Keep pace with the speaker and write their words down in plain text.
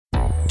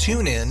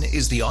TuneIn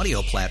is the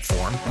audio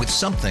platform with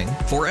something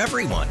for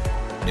everyone.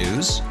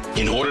 News.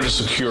 In order to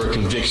secure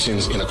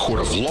convictions in a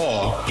court of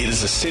law, it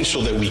is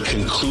essential that we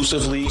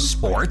conclusively.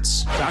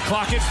 Sports. Shot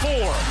clock at 4.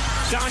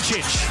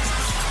 Doncic.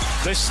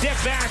 The step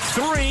back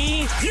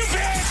 3. You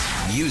bet.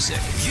 Music.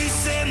 You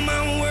set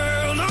my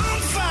world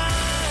on fire.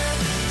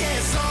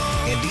 Yes,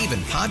 and even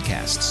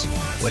podcasts.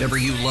 Whatever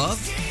you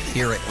love,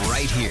 hear it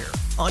right here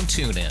on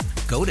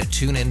TuneIn. Go to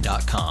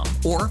TuneIn.com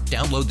or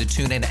download the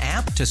TuneIn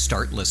app to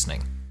start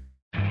listening.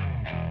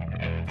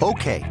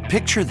 Okay,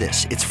 picture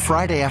this. It's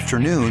Friday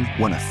afternoon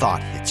when a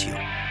thought hits you.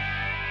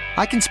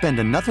 I can spend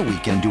another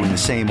weekend doing the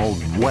same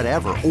old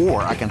whatever,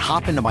 or I can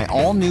hop into my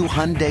all-new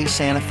Hyundai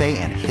Santa Fe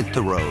and hit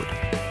the road.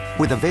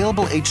 With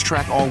available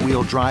H-Track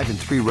all-wheel drive and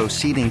 3-row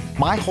seating,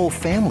 my whole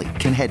family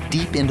can head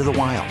deep into the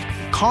wild.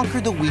 Conquer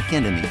the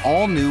weekend in the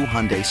all-new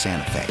Hyundai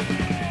Santa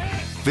Fe.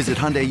 Visit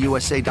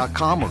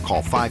HyundaiUSA.com or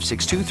call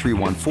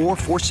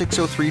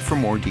 562-314-4603 for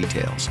more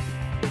details.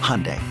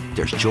 Hyundai,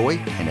 there's joy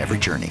in every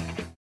journey.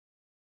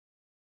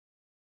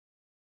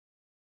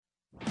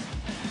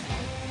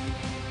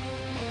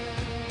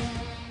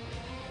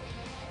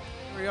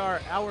 We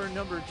are hour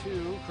number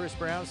 2. Chris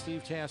Brown,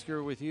 Steve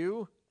Tasker with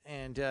you,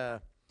 and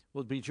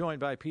we'll be joined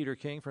by Peter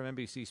King from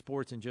NBC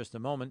Sports in just a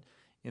moment.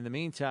 In the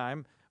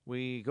meantime,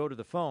 we go to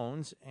the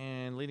phones,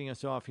 and leading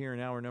us off here in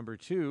hour number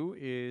 2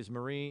 is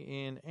Marie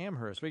in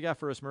Amherst. What you got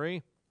for us,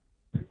 Marie?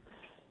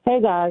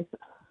 Hey, guys.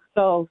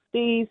 So,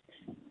 Steve,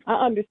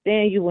 I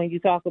understand you when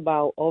you talk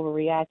about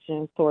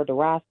overreactions toward the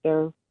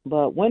roster,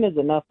 but when is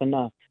enough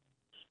enough?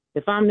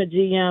 If I'm the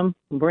GM,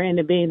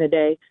 Brandon Beane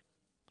today,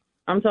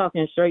 I'm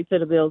talking straight to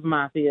the Bills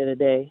Mafia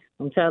today.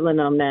 I'm telling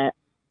them that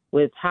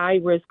with high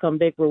risk come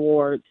big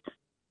rewards,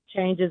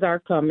 changes are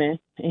coming,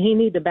 and he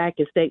need to back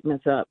his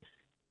statements up.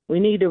 We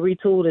need to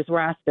retool this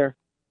roster.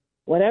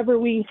 Whatever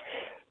we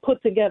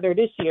put together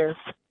this year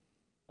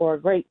for a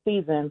great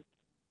season,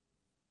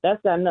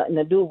 that's got nothing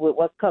to do with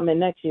what's coming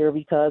next year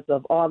because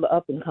of all the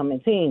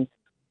up-and-coming teams.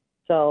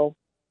 So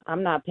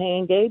I'm not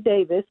paying Gabe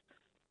Davis.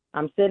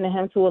 I'm sending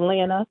him to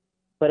Atlanta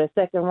for the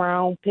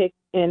second-round pick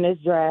in this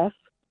draft.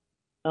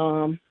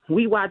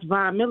 We watched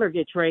Von Miller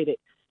get traded.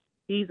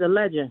 He's a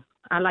legend.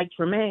 I like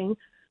Tremaine,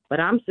 but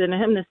I'm sending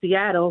him to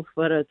Seattle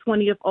for the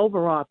 20th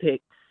overall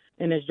pick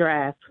in this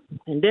draft.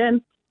 And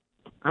then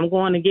you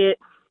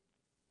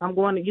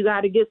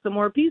got to get some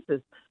more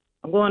pieces.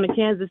 I'm going to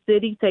Kansas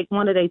City, take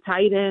one of their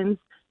tight ends,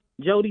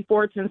 Jody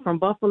Fortson from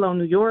Buffalo,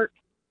 New York.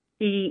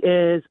 He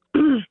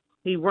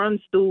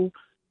runs through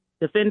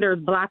defenders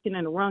blocking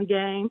in the run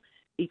game.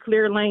 He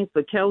clear lanes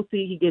for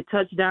Kelsey. He get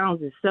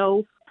touchdowns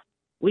himself.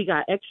 We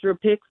got extra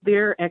picks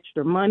there,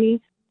 extra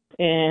money,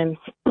 and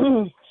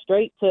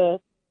straight to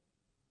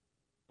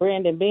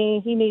Brandon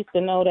Beane. He needs to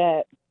know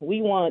that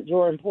we want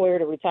Jordan Poyer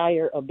to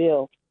retire a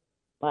Bill.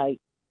 Like,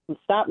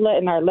 stop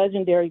letting our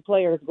legendary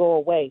players go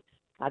away.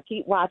 I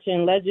keep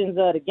watching Legends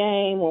of the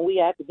Game when we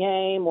at the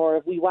game, or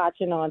if we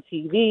watching on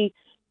TV,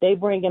 they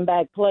bringing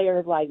back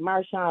players like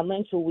Marshawn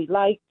Lynch, who we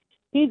like.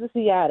 He's a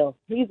Seattle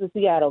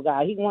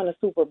guy. He won a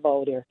Super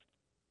Bowl there.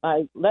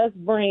 Like, let's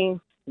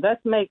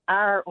make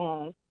our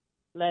own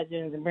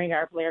legends and bring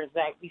our players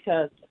back,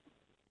 because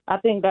I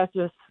think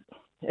it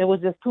was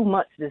just too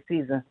much this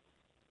season.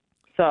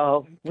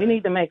 So we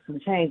need to make some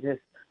changes.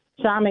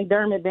 Sean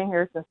McDermott been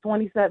here since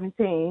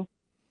 2017.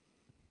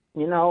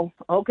 You know,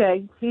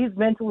 okay, he's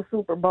been to a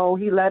Super Bowl.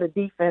 He led a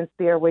defense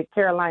there with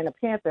Carolina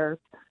Panthers.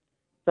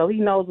 So he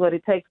knows what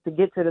it takes to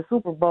get to the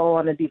Super Bowl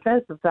on the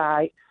defensive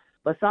side.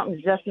 But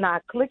something's just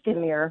not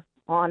clicking there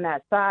on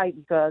that side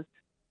because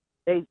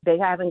they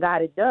haven't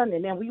got it done.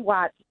 And then we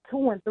watch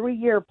 2- and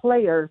 3-year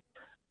players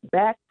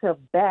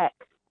back-to-back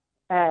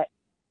at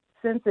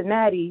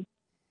Cincinnati.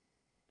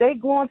 They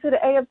going to the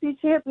AFC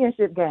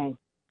Championship game.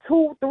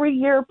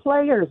 2-3-year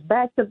players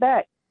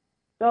back-to-back.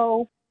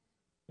 So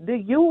the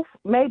youth,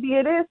 maybe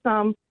it is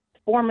some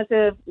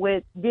formative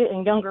with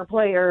getting younger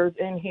players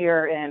in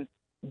here and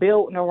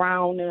building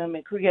around them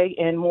and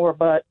creating more,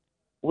 but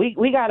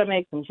we got to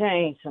make some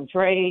change, some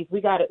trades.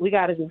 We got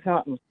to do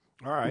something.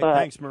 All right, but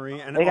thanks,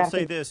 Marie. And I'll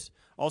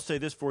say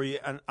this for you,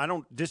 and I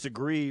don't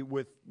disagree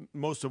with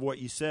most of what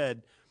you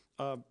said.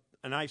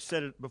 And I've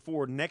said it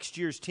before. Next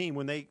year's team,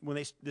 when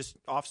this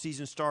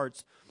offseason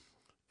starts,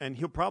 and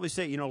he'll probably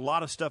say, a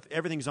lot of stuff,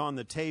 everything's on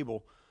the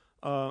table.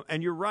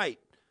 And you're right.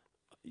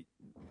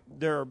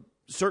 There are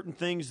certain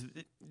things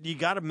that you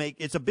got to make.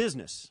 It's a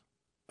business.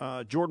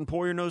 Jordan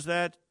Poyer knows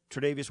that.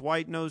 Tre'Davious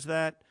White knows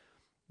that.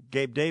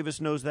 Gabe Davis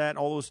knows that.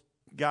 All those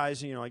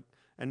guys,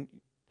 and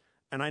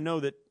I know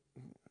that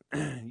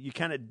you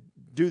kind of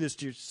do this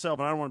to yourself,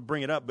 and I don't want to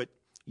bring it up, but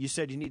you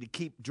said you need to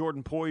keep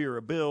Jordan Poyer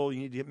a Bill. You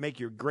need to make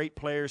your great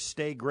players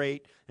stay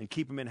great and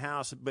keep them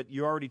in-house, but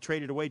you already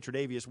traded away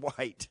Tre'Davious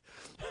White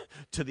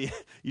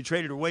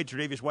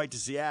to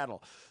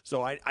Seattle.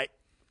 So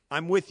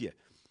I'm with you.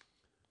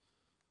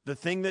 The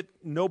thing that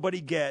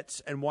nobody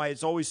gets and why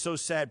it's always so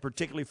sad,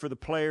 particularly for the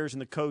players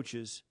and the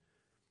coaches,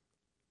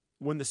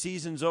 when the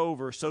season's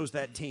over, so's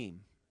that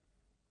team.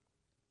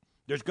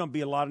 there's going to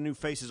be a lot of new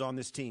faces on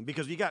this team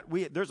because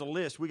there's a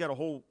list. We've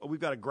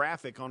got a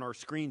graphic on our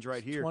screens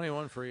right here.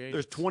 21 free agents.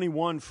 There's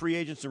 21 free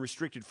agents and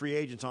restricted free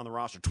agents on the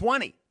roster.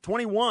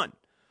 21.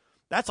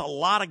 That's a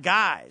lot of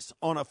guys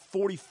on a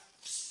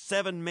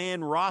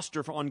 47-man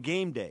roster on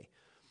game day.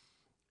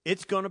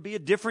 It's going to be a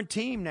different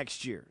team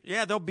next year.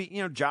 Yeah, they'll be,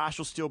 Josh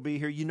will still be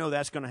here.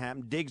 That's going to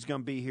happen. Diggs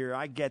going to be here.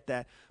 I get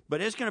that.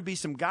 But there's going to be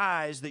some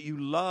guys that you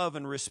love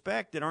and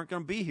respect that aren't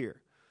going to be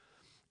here.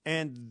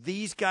 And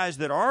these guys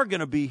that are going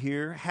to be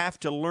here have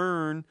to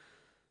learn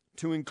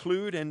to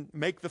include and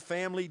make the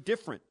family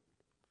different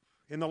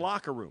in the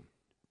locker room.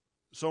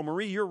 So,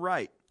 Marie, you're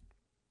right.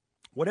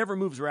 Whatever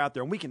moves are out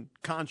there, and we can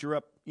conjure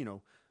up,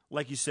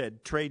 like you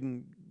said,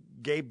 trading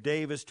Gabe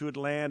Davis to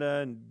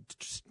Atlanta and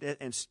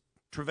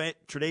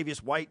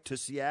Tre'Davious White to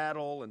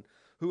Seattle, and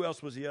who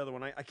else was the other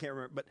one? I can't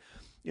remember. But,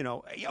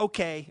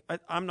 okay,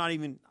 I'm not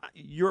even –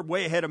 you're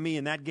way ahead of me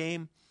in that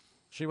game.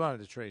 She wanted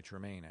to trade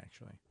Tremaine,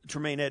 actually.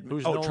 Tremaine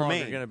Edmonds. Who's no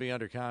longer going to be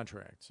under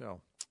contract.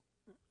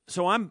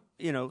 So I'm,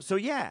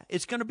 yeah,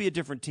 it's going to be a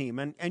different team.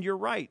 And you're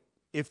right.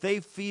 If they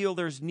feel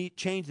there's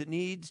change that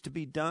needs to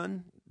be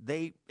done,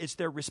 it's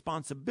their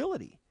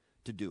responsibility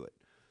to do it,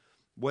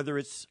 whether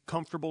it's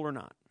comfortable or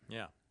not.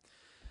 Yeah.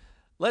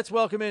 Let's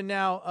welcome in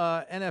now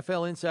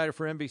NFL insider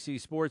for NBC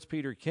Sports,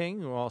 Peter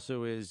King, who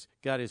also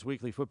got his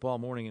weekly Football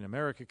Morning in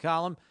America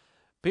column.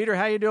 Peter,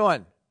 how you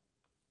doing?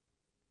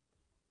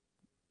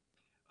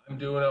 I'm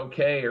doing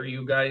okay. Are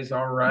you guys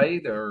all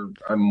right? Or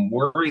I'm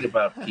worried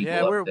about people.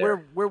 Yeah,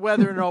 we're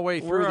weathering our way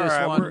through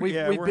this one. We've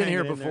been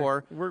here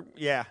before.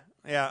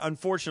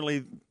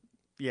 Unfortunately,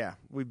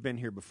 we've been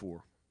here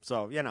before.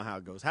 So you know how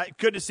it goes.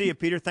 Good to see you,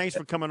 Peter. Thanks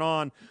for coming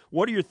on.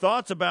 What are your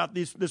thoughts about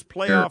this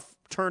playoff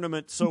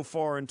tournament so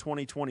far in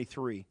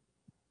 2023?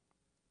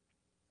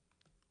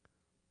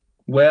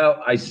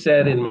 Well, I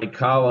said in my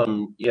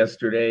column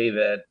yesterday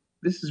that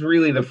this is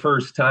really the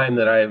first time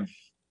that I've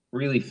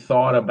really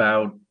thought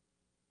about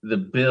the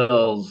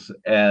Bills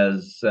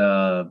as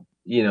the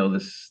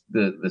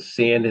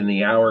sand in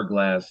the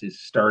hourglass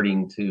is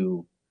starting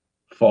to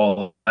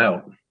fall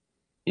out,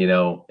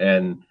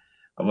 and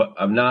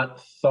I've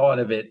not thought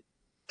of it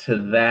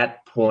to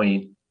that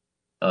point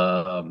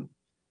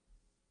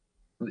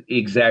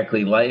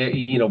exactly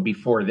like,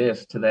 before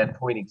this, to that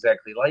point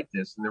exactly like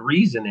this. And the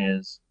reason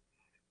is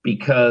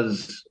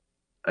because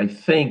I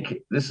think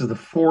this is the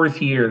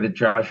fourth year that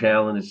Josh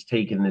Allen has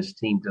taken this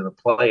team to the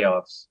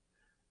playoffs.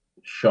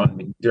 Sean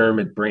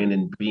McDermott,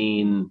 Brandon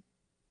Beane,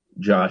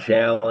 Josh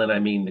Allen,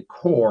 the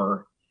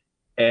core.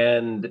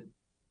 And,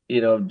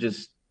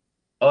 just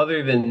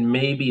other than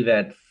maybe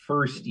that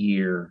first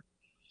year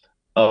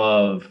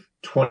of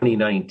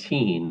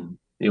 2019,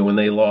 when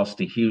they lost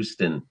to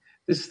Houston,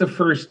 this is the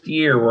first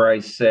year where I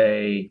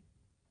say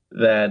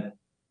that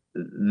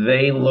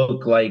they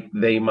look like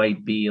they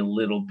might be a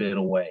little bit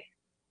away.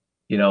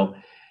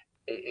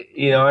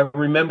 I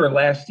remember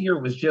last year,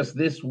 it was just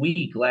this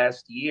week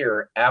last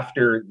year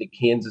after the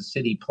Kansas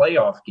City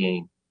playoff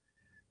game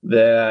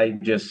that I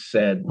just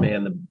said,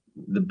 man,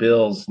 the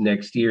Bills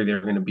next year,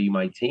 they're going to be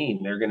my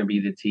team. They're going to be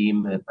the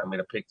team that I'm going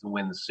to pick to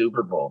win the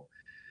Super Bowl.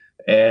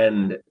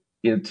 And,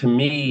 to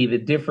me, the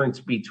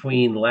difference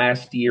between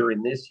last year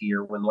and this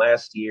year, when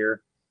last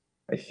year,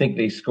 I think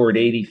they scored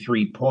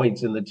 83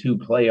 points in the two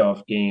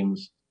playoff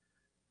games.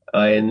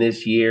 And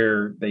this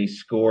year they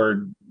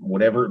scored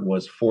whatever it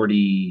was,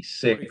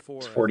 46,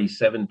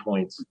 47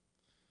 points.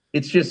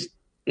 It's just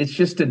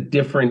a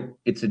different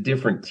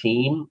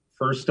team,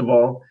 first of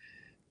all.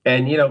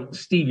 And,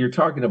 Steve, you're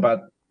talking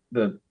about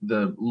the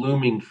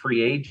looming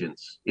free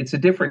agents. It's a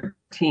different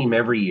team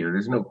every year.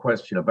 There's no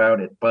question about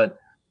it. But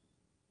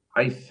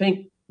I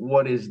think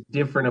what is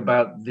different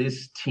about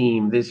this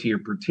team this year,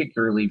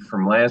 particularly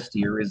from last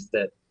year, is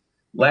that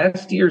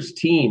last year's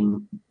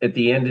team at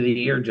the end of the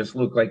year just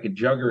looked like a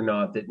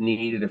juggernaut that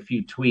needed a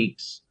few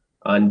tweaks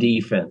on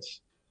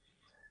defense.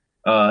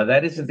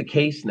 That isn't the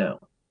case now.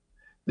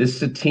 This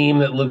is a team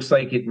that looks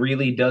like it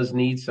really does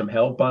need some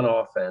help on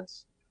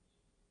offense.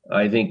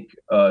 I think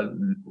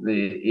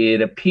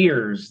it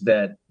appears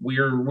that we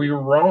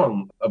were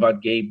wrong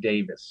about Gabe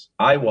Davis.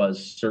 I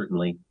was,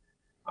 certainly.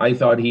 I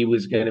thought he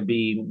was going to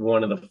be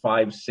one of the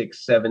 5,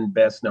 6, 7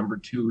 best number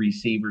 2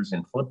 receivers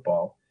in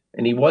football,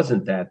 and he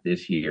wasn't that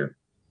this year.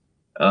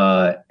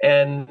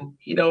 And,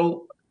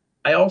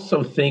 I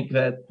also think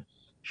that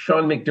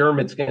Sean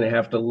McDermott's going to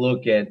have to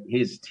look at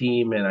his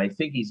team, and I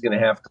think he's going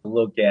to have to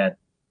look at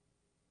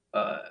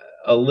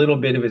a little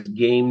bit of his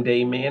game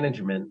day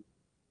management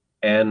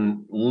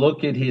and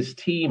look at his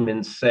team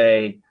and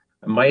say,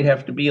 I might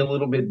have to be a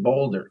little bit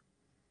bolder,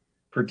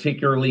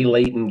 particularly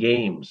late in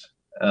games.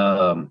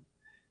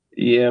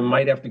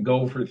 Might have to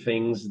go for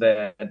things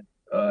that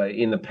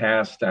in the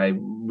past I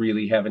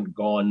really haven't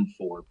gone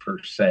for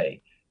per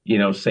se.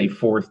 Say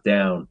 4th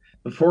down,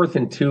 the 4th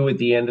and 2 at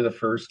the end of the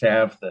first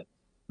half,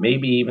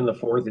 maybe even the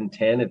 4th and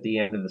 10 at the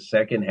end of the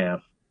second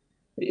half.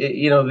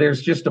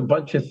 There's just a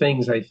bunch of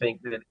things I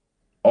think that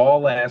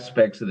all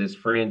aspects of this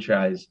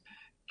franchise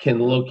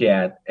can look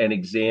at and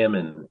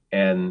examine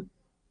and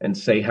and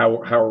say, how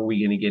are we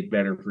going to get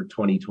better for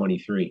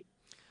 2023?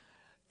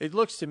 It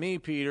looks to me,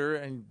 Peter,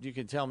 and you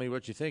can tell me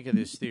what you think of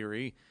this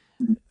theory,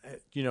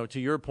 to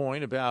your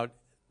point about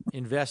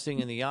investing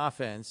in the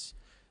offense,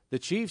 the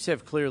Chiefs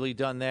have clearly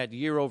done that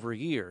year over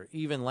year.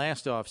 Even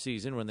last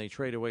offseason when they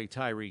trade away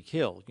Tyreek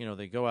Hill,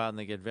 they go out and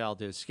they get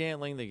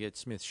Valdez-Scantling, they get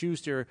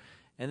Smith-Schuster,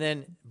 and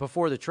then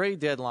before the trade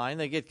deadline,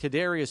 they get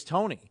Kadarius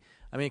Toney.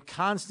 I mean,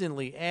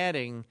 constantly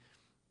adding,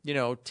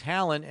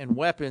 talent and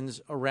weapons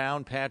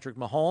around Patrick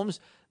Mahomes.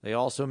 They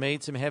also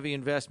made some heavy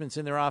investments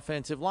in their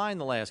offensive line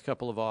the last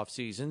couple of off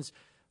seasons.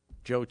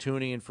 Joe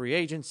Thuney in free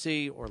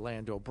agency,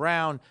 Orlando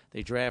Brown.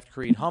 They draft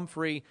Creed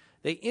Humphrey.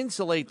 They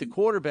insulate the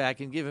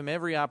quarterback and give him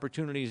every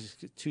opportunity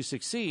to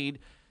succeed.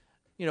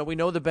 We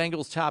know the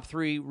Bengals' top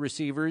 3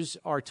 receivers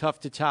are tough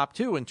to top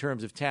too in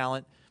terms of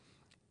talent.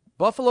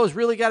 Buffalo's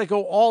really got to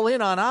go all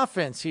in on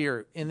offense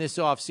here in this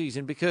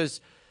offseason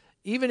because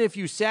even if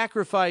you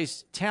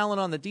sacrifice talent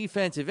on the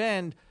defensive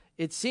end,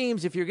 it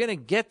seems if you're going to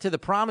get to the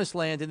promised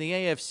land in the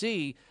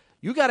AFC,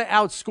 you got to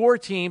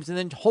outscore teams and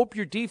then hope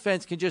your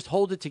defense can just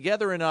hold it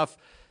together enough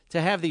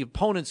to have the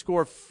opponent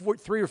score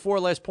 3 or 4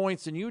 less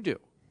points than you do.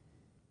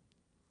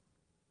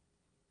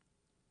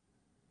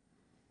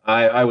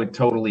 I would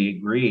totally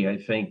agree. I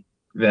think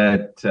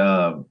that,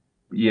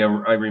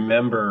 I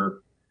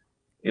remember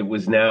it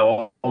was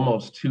now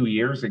almost 2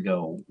 years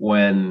ago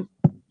when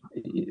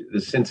the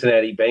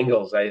Cincinnati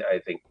Bengals,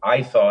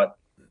 I thought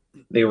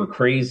they were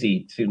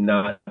crazy to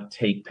not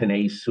take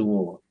Penei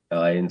Sewell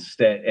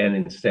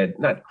instead,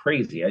 not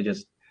crazy.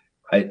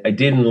 I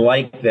didn't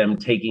like them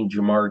taking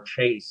Jamar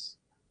Chase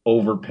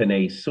over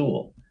Penei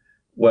Sewell.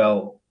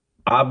 Well,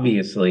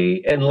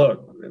 obviously, and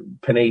look,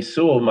 Penei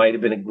Sewell might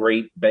have been a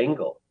great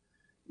Bengal,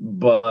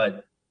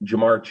 but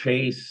Jamar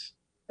Chase,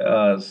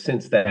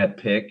 since that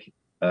pick,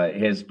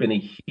 has been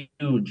a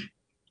huge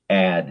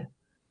add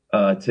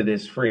to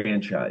this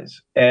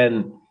franchise.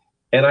 And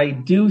I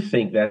do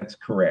think that's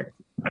correct.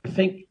 I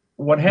think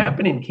what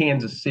happened in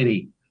Kansas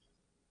City,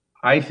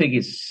 I think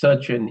is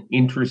such an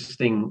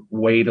interesting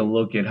way to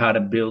look at how to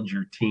build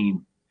your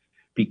team,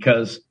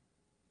 because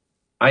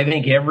I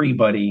think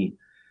everybody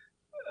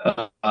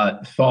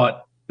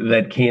thought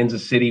that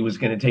Kansas City was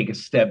going to take a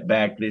step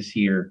back this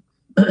year.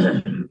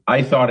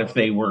 I thought if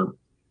they were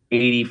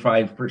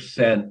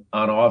 85%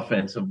 on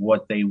offense of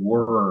what they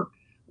were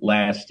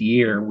last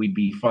year, we'd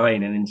be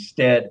fine. And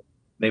instead,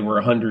 they were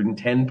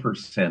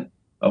 110%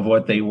 of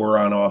what they were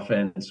on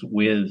offense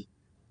with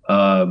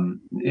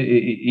Tyreek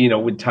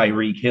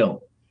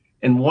Hill.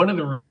 And one of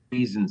the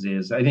reasons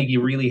is I think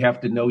you really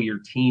have to know your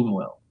team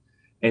well.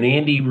 And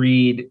Andy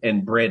Reid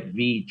and Brett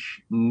Veach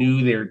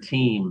knew their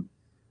team.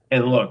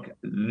 And look,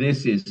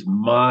 this is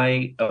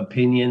my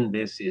opinion.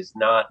 This is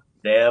not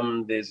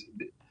them.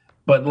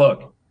 But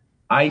look,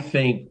 I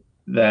think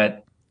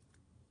that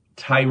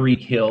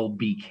Tyreek Hill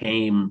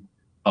became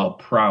a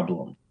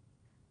problem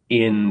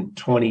in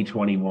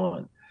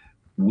 2021.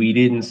 We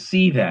didn't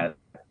see that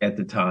at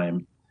the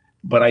time,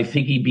 but I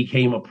think he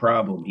became a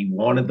problem. He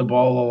wanted the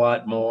ball a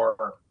lot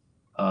more.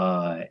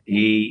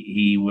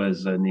 He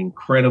was an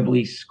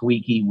incredibly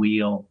squeaky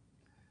wheel.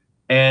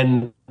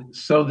 And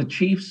so the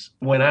Chiefs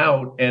went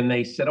out and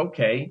they said,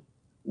 okay,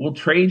 we'll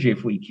trade you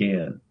if we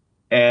can.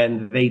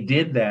 And they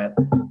did that.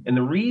 And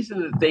the reason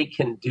that they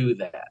can do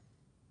that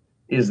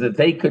is that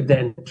they could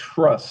then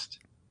trust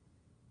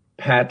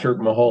Patrick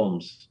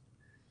Mahomes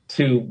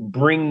to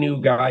bring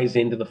new guys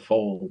into the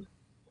fold.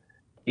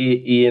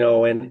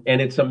 And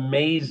it's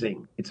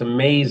amazing. It's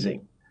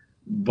amazing.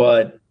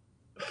 But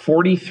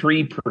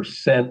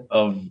 43%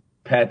 of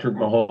Patrick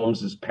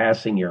Mahomes'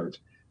 passing yards,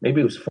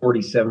 maybe it was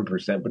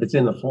 47%, but it's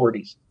in the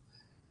 40s,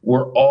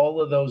 were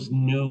all of those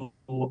new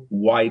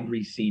wide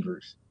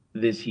receivers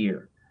this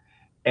year.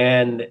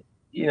 And,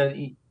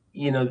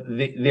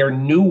 their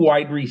new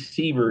wide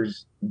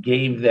receivers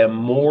gave them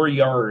more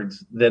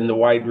yards than the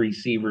wide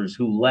receivers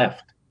who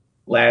left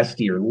last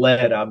year,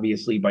 led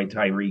obviously by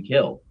Tyreek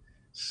Hill.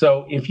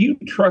 So if you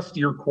trust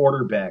your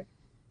quarterback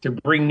to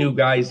bring new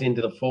guys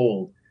into the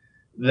fold,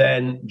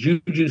 then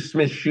Juju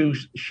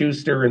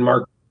Smith-Schuster and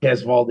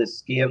Marquez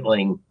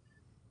Valdez-Scantling,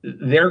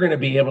 they're going to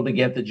be able to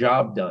get the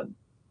job done.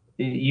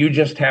 You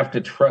just have to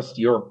trust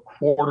your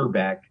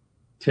quarterback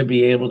to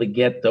be able to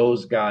get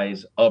those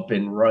guys up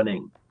and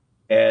running.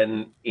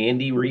 And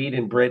Andy Reid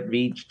and Brett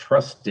Veach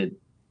trusted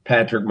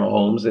Patrick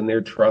Mahomes, and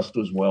their trust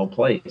was well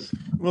placed.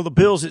 Well,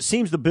 it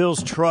seems the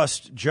Bills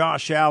trust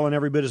Josh Allen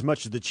every bit as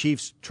much as the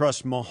Chiefs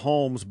trust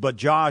Mahomes, but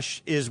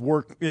Josh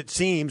it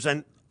seems,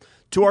 and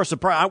to our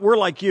surprise, we're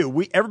like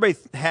you. Everybody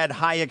had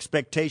high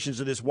expectations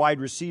of this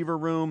wide receiver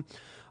room.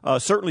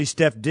 Certainly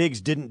Steph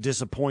Diggs didn't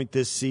disappoint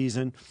this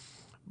season,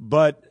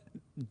 but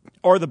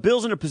are the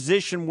Bills in a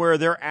position where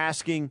they're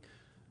asking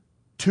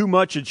too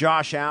much of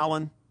Josh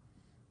Allen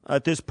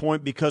at this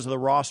point because of the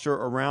roster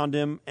around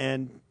him?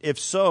 And if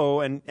so,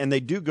 and they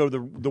do go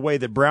the way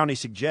that Brownie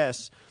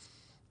suggests,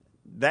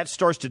 that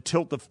starts to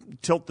tilt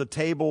the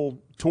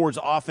table towards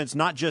offense,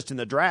 not just in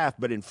the draft,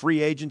 but in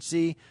free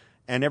agency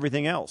and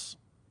everything else.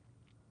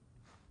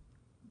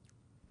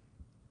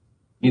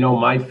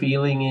 My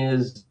feeling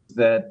is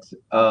that,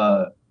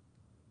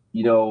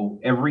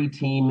 every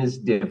team is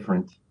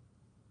different,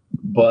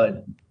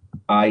 but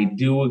I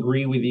do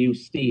agree with you,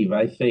 Steve.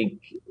 I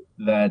think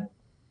that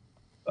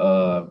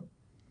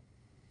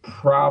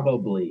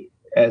probably,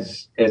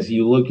 as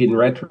you look in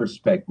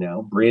retrospect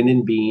now,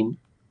 Brandon Beane,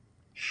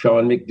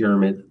 Sean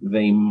McDermott,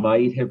 they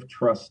might have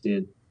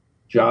trusted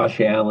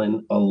Josh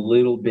Allen a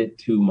little bit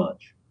too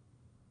much.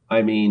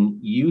 I mean,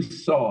 you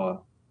saw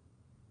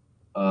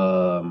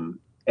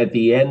at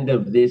the end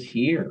of this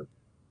year,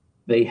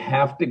 they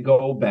have to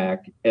go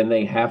back and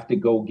they have to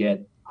go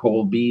get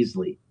Cole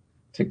Beasley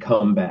to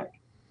come back.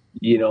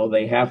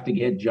 They have to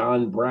get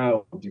John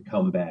Brown to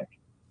come back.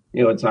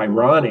 It's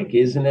ironic,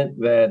 isn't it,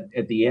 that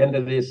at the end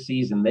of this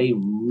season, they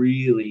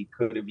really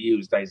could have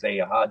used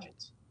Isaiah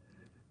Hodgins,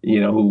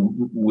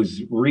 who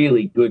was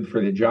really good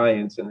for the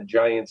Giants, and the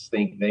Giants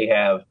think they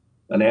have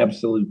an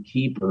absolute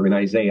keeper in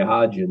Isaiah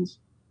Hodgins.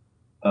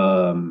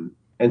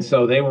 And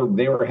so they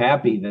were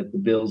happy that the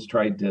Bills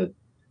tried to,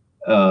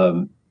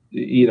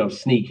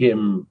 sneak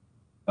him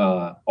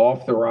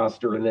off the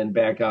roster and then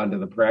back onto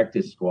the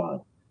practice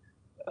squad,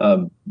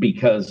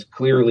 because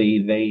clearly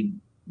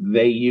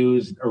they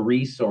used a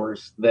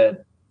resource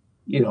that,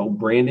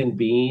 Brandon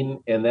Beane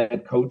and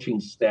that coaching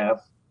staff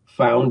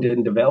found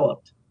and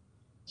developed.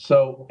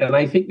 So, and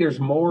I think there's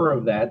more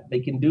of that. They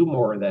can do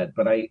more of that.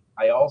 But I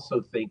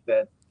also think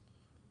that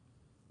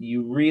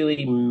you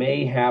really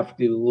may have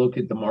to look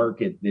at the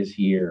market this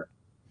year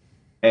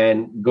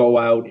and go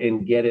out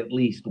and get at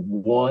least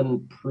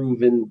one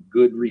proven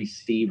good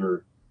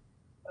receiver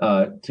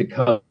to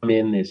come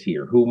in this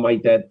year. Who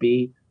might that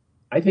be?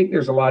 I think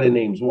there's a lot of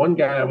names. One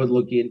guy I would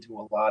look into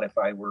a lot if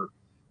I were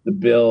the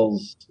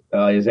Bills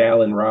is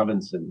Allen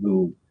Robinson,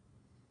 who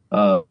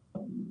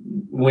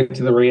went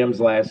to the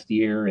Rams last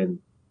year, and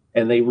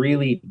they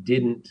really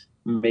didn't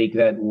make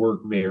that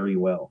work very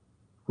well.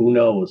 Who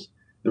knows?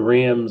 The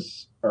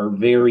Rams are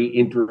very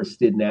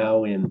interested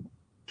now in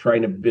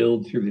trying to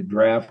build through the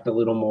draft a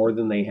little more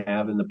than they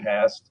have in the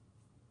past.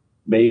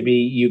 Maybe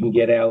you can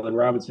get Allen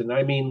Robinson.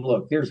 I mean,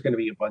 look, there's going to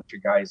be a bunch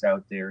of guys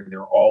out there.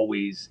 There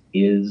always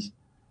is.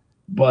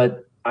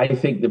 But I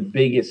think the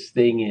biggest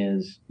thing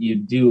is you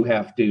do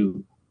have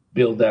to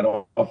build that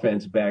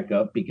offense back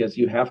up, because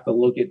you have to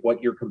look at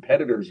what your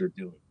competitors are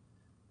doing.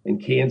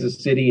 And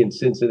Kansas City and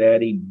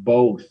Cincinnati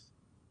both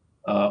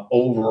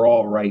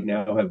overall right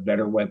now have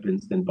better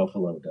weapons than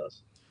Buffalo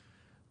does.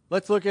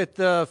 Let's look at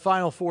the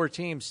final four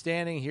teams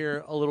standing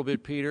here a little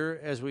bit, Peter,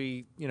 as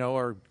we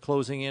are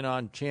closing in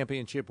on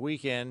championship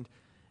weekend.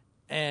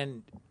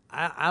 And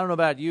I don't know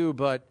about you,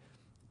 but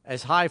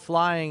as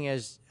high-flying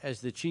as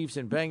the Chiefs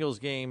and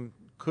Bengals game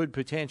could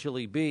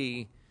potentially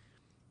be,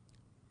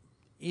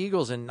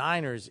 Eagles and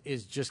Niners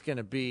is just going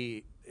to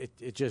be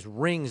it just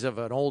rings of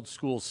an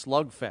old-school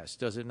slugfest,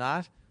 does it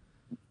not?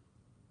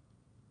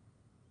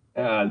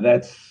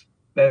 That's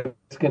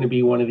going to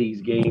be one of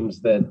these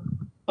games that,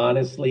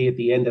 honestly, at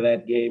the end of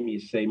that game, you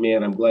say,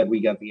 man, I'm glad we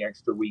got the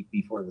extra week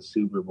before the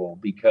Super Bowl,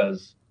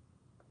 because,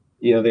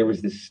 there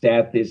was this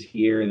stat this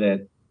year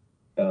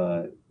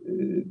that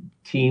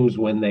teams,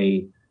 when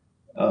they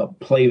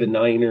play the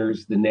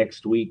Niners the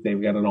next week,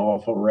 they've got an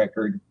awful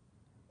record.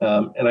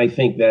 And I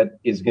think that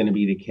is going to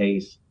be the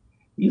case.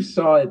 You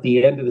saw at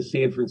the end of the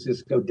San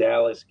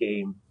Francisco-Dallas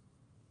game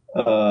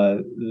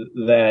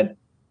that,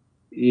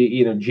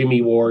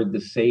 Jimmy Ward, the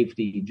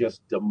safety,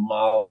 just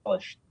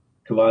demolished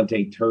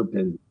Kevontae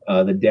Turpin,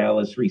 the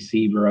Dallas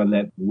receiver, on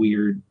that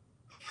weird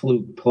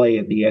fluke play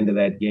at the end of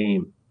that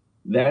game.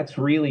 That's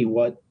really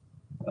what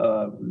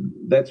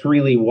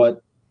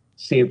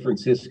San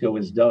Francisco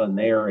has done.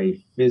 They are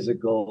a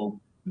physical,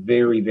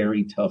 very,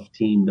 very tough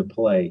team to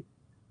play.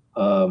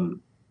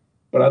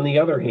 But on the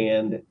other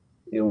hand,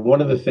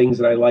 one of the things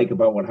that I like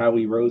about what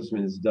Howie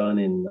Roseman has done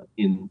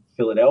in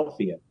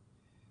Philadelphia,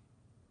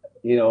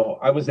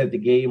 I was at the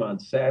game on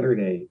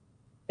Saturday,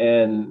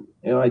 and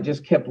I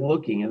just kept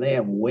looking, and they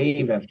have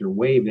wave after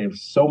wave. They have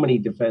so many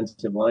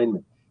defensive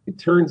linemen. It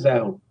turns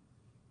out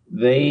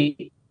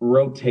they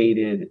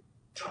rotated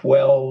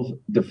 12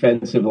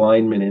 defensive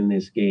linemen in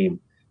this game.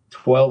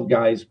 12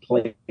 guys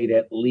played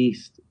at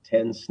least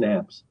 10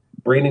 snaps.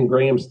 Brandon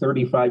Graham's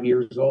 35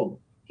 years old.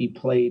 He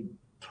played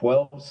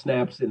 12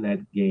 snaps in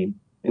that game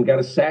and got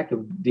a sack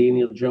of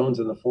Daniel Jones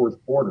in the fourth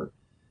quarter.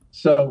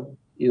 So,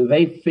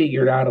 they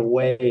figured out a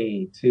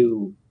way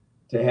to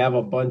have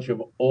a bunch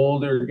of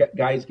older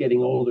guys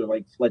getting older,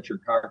 like Fletcher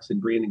Cox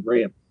and Brandon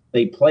Graham.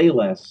 They play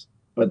less,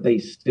 but they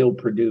still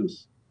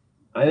produce.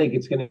 I think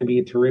it's going to be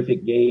a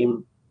terrific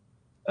game.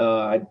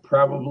 I'd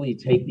probably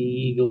take the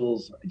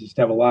Eagles. I just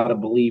have a lot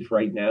of belief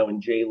right now in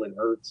Jalen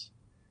Hurts,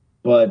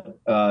 but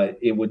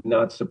it would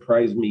not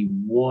surprise me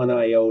one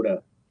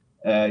iota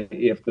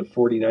if the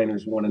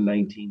 49ers won a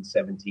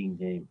 19-17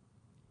 game.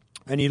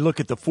 And you look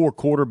at the four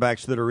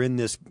quarterbacks that are in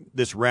this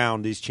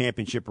round, these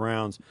championship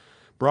rounds: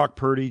 Brock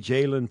Purdy,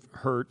 Jalen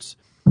Hurts,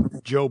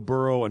 Joe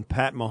Burrow, and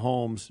Pat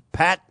Mahomes.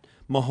 Pat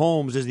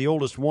Mahomes is the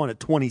oldest one at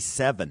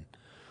 27.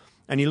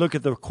 And you look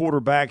at the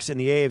quarterbacks in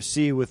the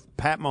AFC with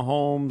Pat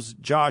Mahomes,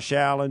 Josh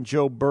Allen,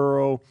 Joe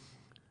Burrow,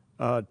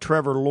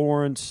 Trevor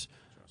Lawrence,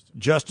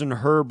 Justin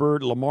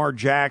Herbert, Lamar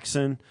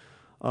Jackson,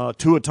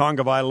 Tua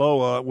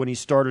Tagovailoa when he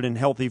started in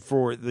healthy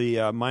for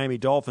the Miami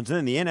Dolphins. And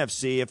in the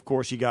NFC, of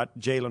course, you got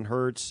Jalen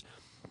Hurts,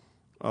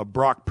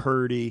 Brock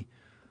Purdy,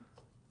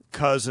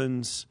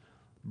 Cousins,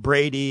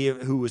 Brady,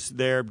 who was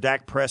there,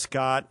 Dak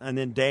Prescott, and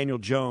then Daniel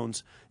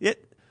Jones.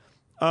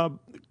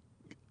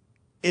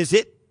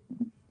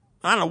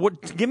 I don't know.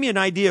 Give me an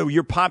idea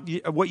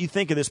of what you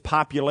think of this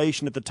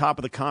population at the top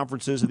of the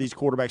conferences of these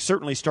quarterbacks.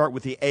 Certainly start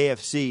with the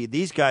AFC.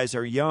 These guys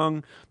are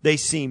young. They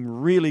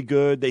seem really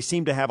good. They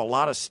seem to have a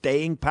lot of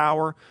staying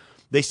power.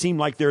 They seem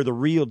like they're the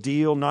real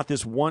deal, not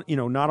this one,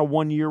 not a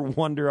one-year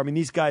wonder. I mean,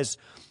 these guys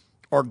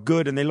are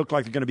good, and they look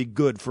like they're going to be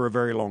good for a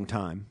very long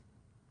time.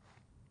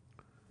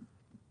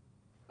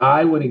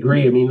 I would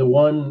agree. I mean, the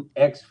one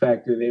X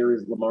factor there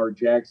is Lamar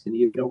Jackson.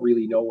 You don't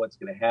really know what's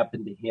going to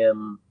happen to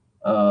him.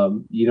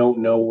 You don't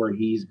know where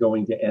he's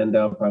going to end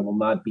up. I will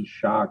not be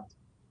shocked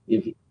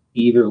if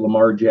either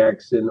Lamar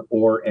Jackson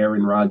or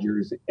Aaron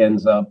Rodgers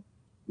ends up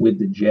with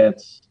the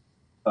Jets.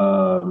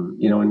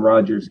 In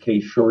Rodgers'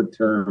 case, short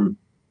term,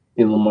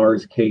 in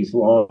Lamar's case,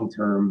 long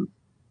term.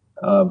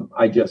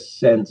 I just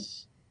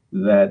sense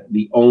that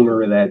the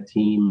owner of that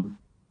team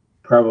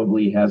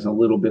probably has a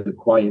little bit of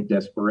quiet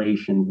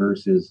desperation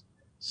versus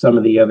some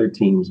of the other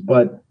teams.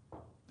 But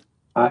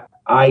I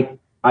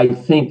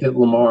think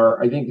that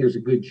I think there's a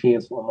good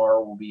chance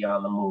Lamar will be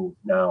on the move.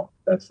 Now,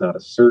 that's not a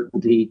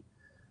certainty,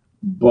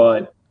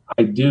 but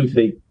I do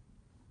think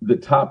the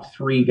top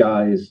three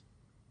guys,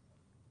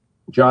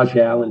 Josh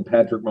Allen,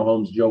 Patrick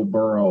Mahomes, Joe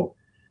Burrow,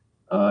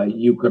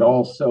 you could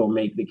also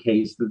make the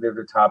case that they're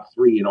the top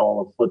three in all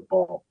of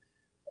football.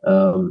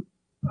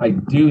 I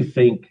do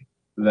think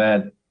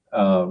that,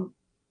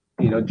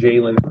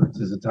 Jalen Hurts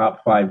is a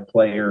top 5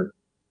 player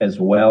as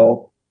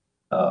well.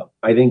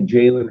 I think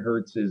Jalen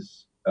Hurts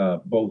is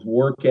both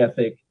work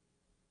ethic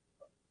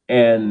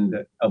and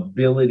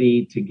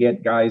ability to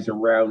get guys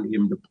around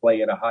him to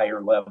play at a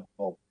higher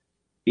level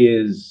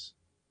is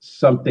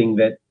something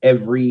that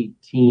every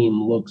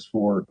team looks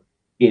for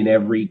in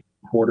every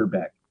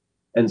quarterback.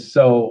 And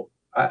so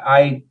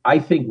I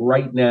think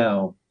right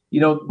now,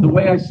 the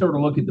way I sort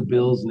of look at the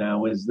Bills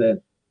now is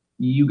that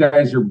you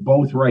guys are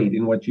both right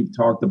in what you've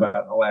talked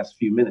about in the last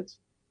few minutes.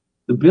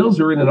 The Bills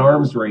are in an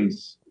arms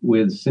race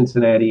with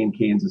Cincinnati and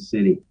Kansas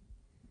City.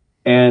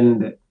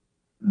 And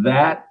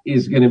that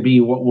is going to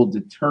be what will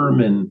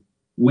determine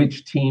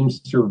which team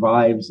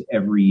survives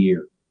every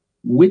year.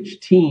 Which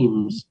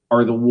teams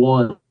are the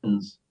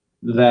ones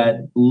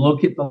that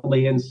look at the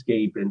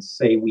landscape and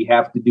say, we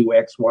have to do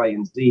X, Y,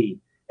 and Z,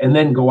 and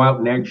then go out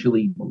and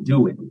actually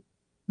do it.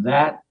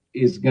 That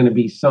is going to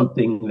be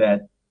something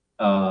that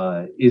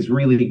is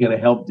really going to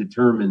help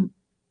determine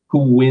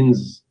who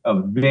wins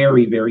a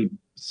very, very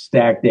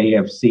stacked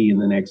AFC in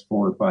the next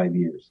 4 or 5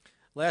 years.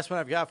 Last one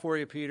I've got for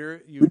you,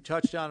 Peter. You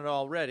touched on it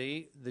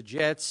already, the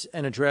Jets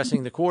and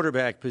addressing the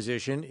quarterback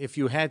position. If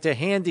you had to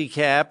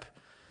handicap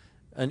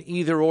an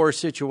either-or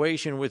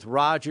situation with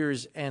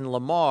Rodgers and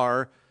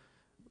Lamar,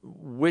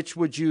 which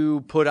would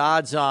you put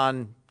odds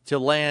on to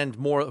land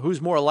more?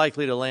 Who's more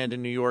likely to land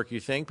in New York,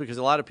 you think? Because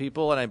a lot of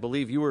people, and I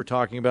believe you were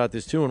talking about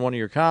this too in one of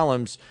your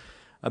columns,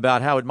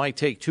 about how it might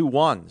take 2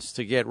 ones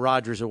to get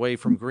Rodgers away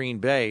from Green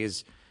Bay.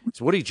 Is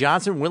Woody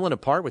Johnson willing to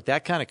part with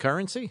that kind of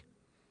currency?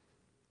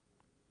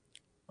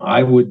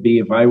 I would be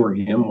if I were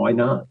him. Why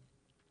not?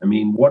 I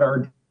mean, what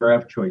are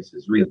draft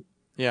choices, really?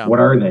 Yeah. What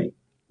are they?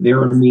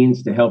 They're a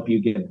means to help you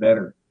get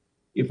better.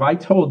 If I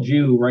told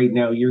you right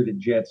now you're the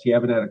Jets, you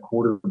haven't had a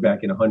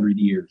quarterback in 100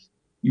 years.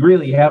 You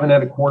really haven't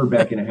had a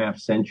quarterback in a half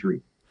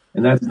century.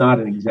 And that's not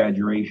an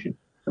exaggeration.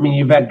 I mean,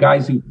 you've had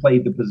guys who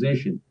played the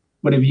position.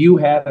 But have you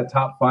had a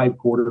top 5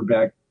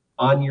 quarterback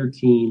on your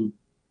team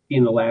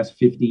in the last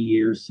 50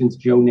 years since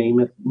Joe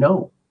Namath?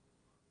 No.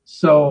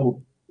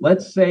 So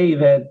let's say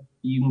that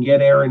you can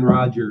get Aaron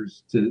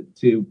Rodgers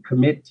to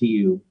commit to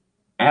you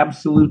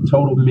absolute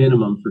total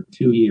minimum for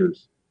 2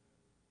 years.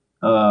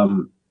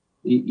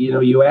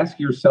 You ask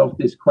yourself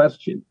this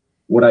question: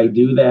 would I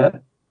do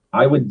that?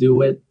 I would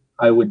do it.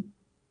 I would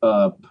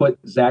put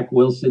Zach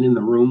Wilson in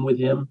the room with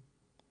him,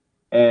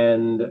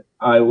 and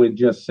I would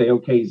just say,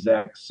 okay,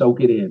 Zach,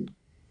 soak it in.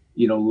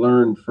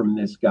 Learn from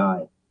this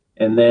guy,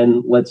 and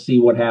then let's see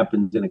what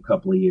happens in a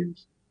couple of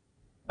years.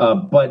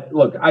 But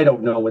look, I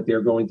don't know what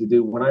they're going to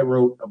do. When I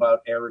wrote about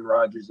Aaron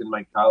Rodgers in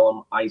my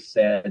column, I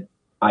said,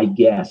 I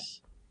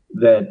guess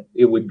that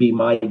it would be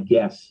my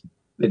guess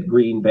that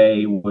Green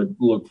Bay would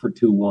look for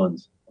 2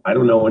 ones. I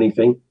don't know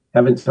anything.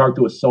 Haven't talked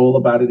to a soul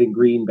about it in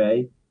Green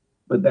Bay,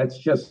 but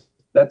that's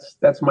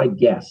my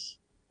guess.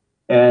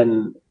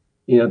 And,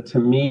 to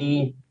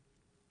me,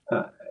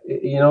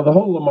 the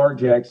whole Lamar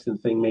Jackson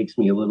thing makes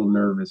me a little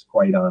nervous,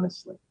 quite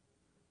honestly.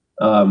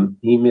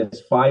 He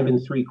missed 5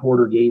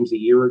 3/4 games a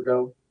year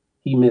ago.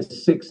 He missed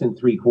 6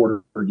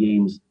 3/4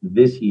 games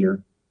this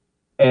year.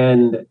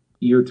 And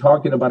you're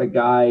talking about a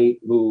guy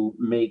who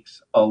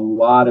makes a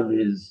lot of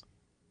his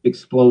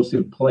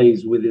explosive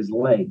plays with his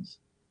legs.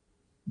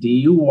 Do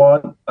you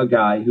want a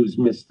guy who's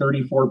missed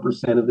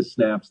 34% of the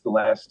snaps the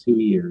last 2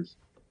 years,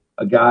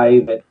 a guy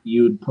that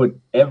you'd put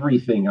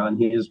everything on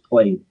his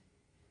plate.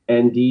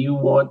 And do you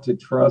want to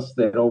trust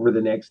that over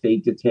the next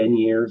 8 to 10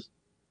 years,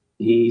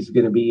 he's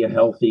going to be a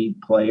healthy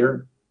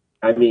player?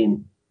 I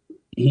mean,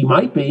 he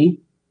might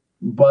be,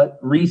 but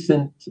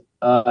recent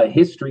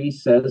history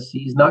says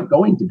he's not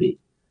going to be.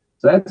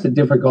 So that's a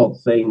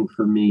difficult thing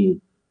for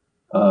me.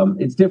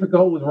 It's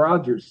difficult with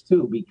Rodgers,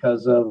 too,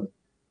 because of,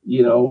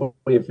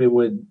 if it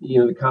would,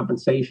 the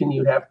compensation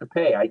you'd have to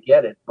pay. I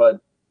get it, but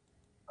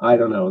I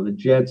don't know. The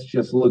Jets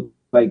just look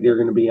like they're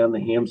going to be on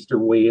the hamster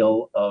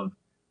wheel of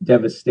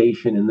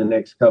devastation in the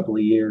next couple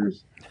of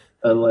years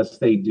unless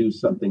they do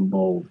something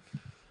bold.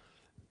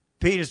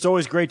 Pete, it's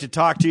always great to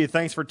talk to you.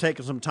 Thanks for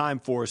taking some time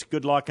for us.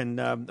 Good luck,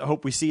 and I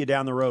hope we see you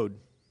down the road.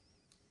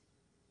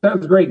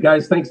 Sounds great,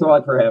 guys. Thanks a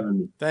lot for having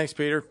me. Thanks,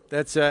 Peter.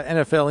 That's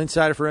NFL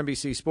insider for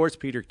NBC Sports,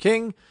 Peter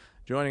King,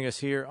 joining us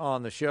here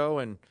on the show.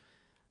 And,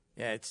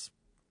 yeah,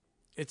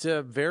 it's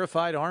a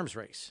verified arms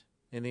race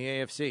in the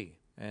AFC,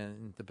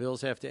 and the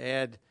Bills have to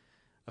add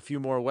a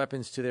few more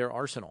weapons to their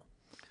arsenal.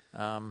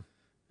 And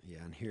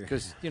here,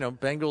 because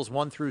Bengals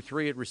 1 through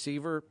 3 at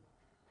receiver,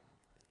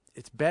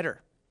 it's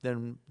better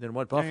than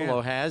what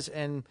Buffalo has,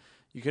 and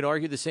you could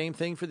argue the same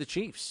thing for the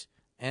Chiefs,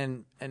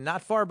 and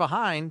not far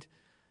behind,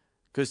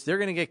 because they're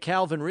going to get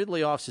Calvin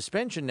Ridley off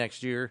suspension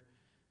next year,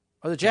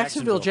 are the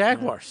Jacksonville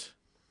Jaguars.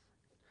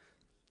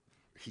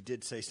 He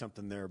did say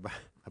something there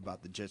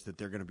about the Jets, that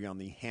they're going to be on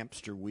the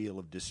hamster wheel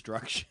of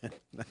destruction.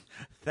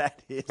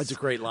 That's a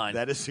great line.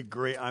 That is a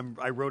great.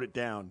 I wrote it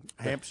down.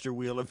 Hamster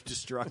wheel of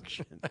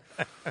destruction.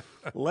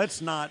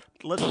 Let's not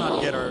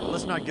get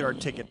our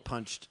ticket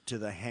punched to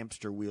the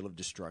hamster wheel of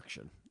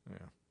destruction.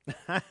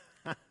 Yeah.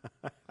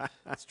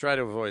 Let's try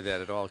to avoid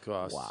that at all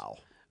costs. Wow.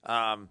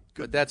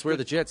 But that's where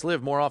the Jets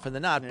live more often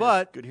than not. Yeah,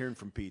 but good hearing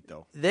from Pete,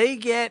 though. They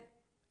get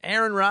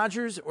Aaron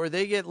Rodgers or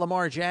they get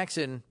Lamar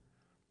Jackson.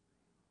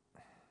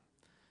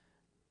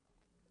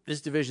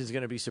 This division is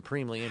going to be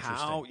supremely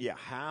interesting.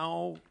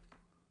 How?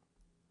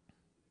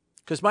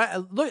 Because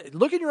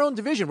look at your own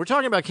division. We're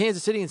talking about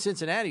Kansas City and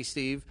Cincinnati,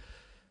 Steve.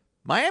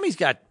 Miami's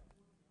got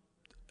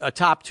a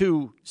top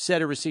 2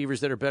 set of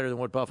receivers that are better than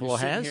what Buffalo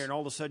has. Here and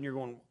all of a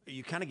sudden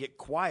you kind of get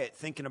quiet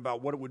thinking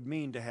about what it would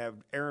mean to have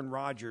Aaron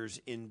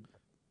Rodgers in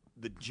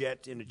a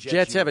Jets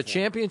uniform. Have a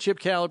championship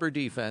caliber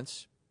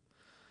defense.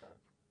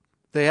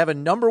 They have a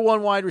number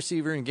 1 wide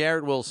receiver in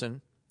Garrett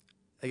Wilson.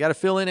 They got to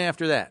fill in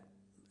after that.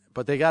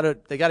 But they got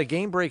a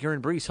game breaker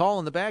in Breece Hall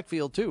in the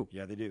backfield too.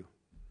 Yeah, they do.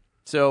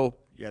 So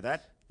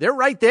they're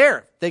right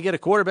there. They get a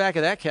quarterback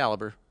of that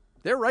caliber.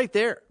 They're right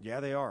there.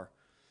 Yeah, they are.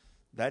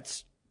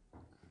 That's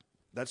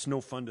no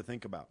fun to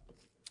think about.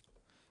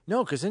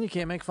 No, because then you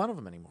can't make fun of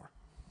them anymore.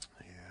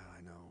 Yeah,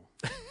 I know.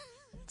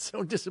 It's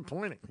so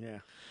disappointing. Yeah.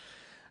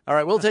 All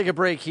right, we'll take a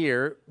break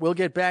here. We'll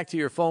get back to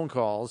your phone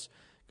calls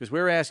because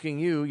we're asking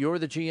you. You're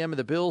the GM of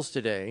the Bills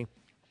today.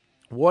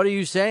 What are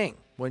you saying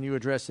when you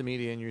address the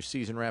media in your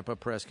season wrap-up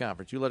press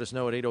conference? You let us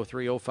know at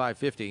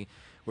 803-0550.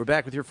 We're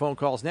back with your phone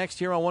calls next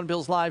here on One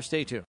Bills Live.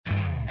 Stay tuned.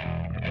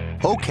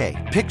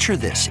 Okay, picture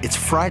this. It's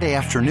Friday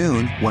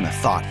afternoon when a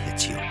thought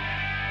hits you.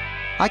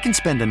 I can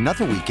spend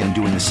another weekend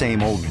doing the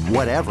same old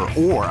whatever,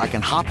 or I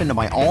can hop into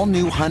my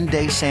all-new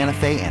Hyundai Santa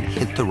Fe and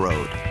hit the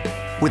road.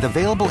 With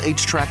available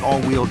H-Track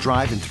all-wheel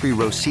drive and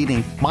 3-row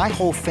seating, my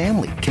whole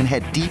family can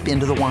head deep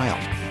into the wild.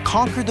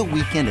 Conquer the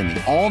weekend in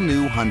the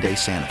all-new Hyundai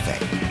Santa Fe.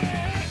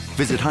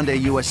 Visit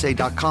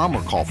HyundaiUSA.com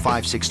or call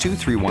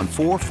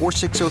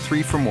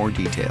 562-314-4603 for more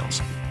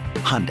details.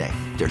 Hyundai,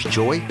 there's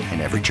joy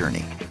in every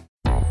journey.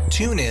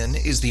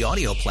 TuneIn is the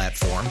audio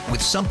platform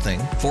with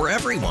something for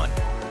everyone.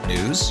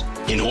 News.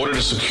 In order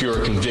to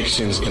secure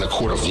convictions in a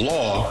court of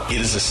law, it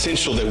is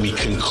essential that we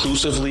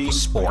conclusively.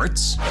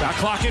 Sports. Shot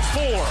clock at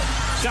 4.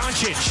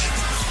 Doncic.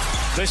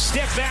 The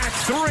step back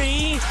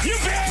 3. You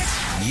bet.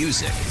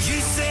 Music.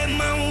 You set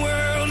my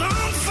world on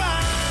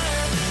fire.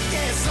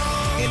 Yes,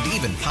 and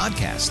even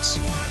podcasts.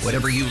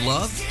 Whatever you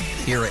love,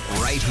 hear it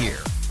right here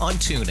on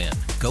TuneIn.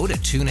 Go to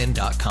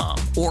TuneIn.com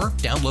or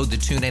download the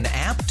TuneIn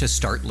app to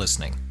start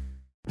listening.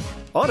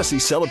 Odyssey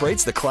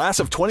celebrates the class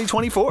of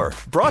 2024,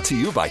 brought to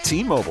you by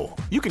T-Mobile.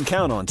 You can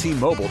count on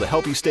T-Mobile to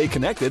help you stay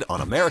connected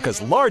on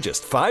America's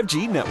largest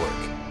 5G network.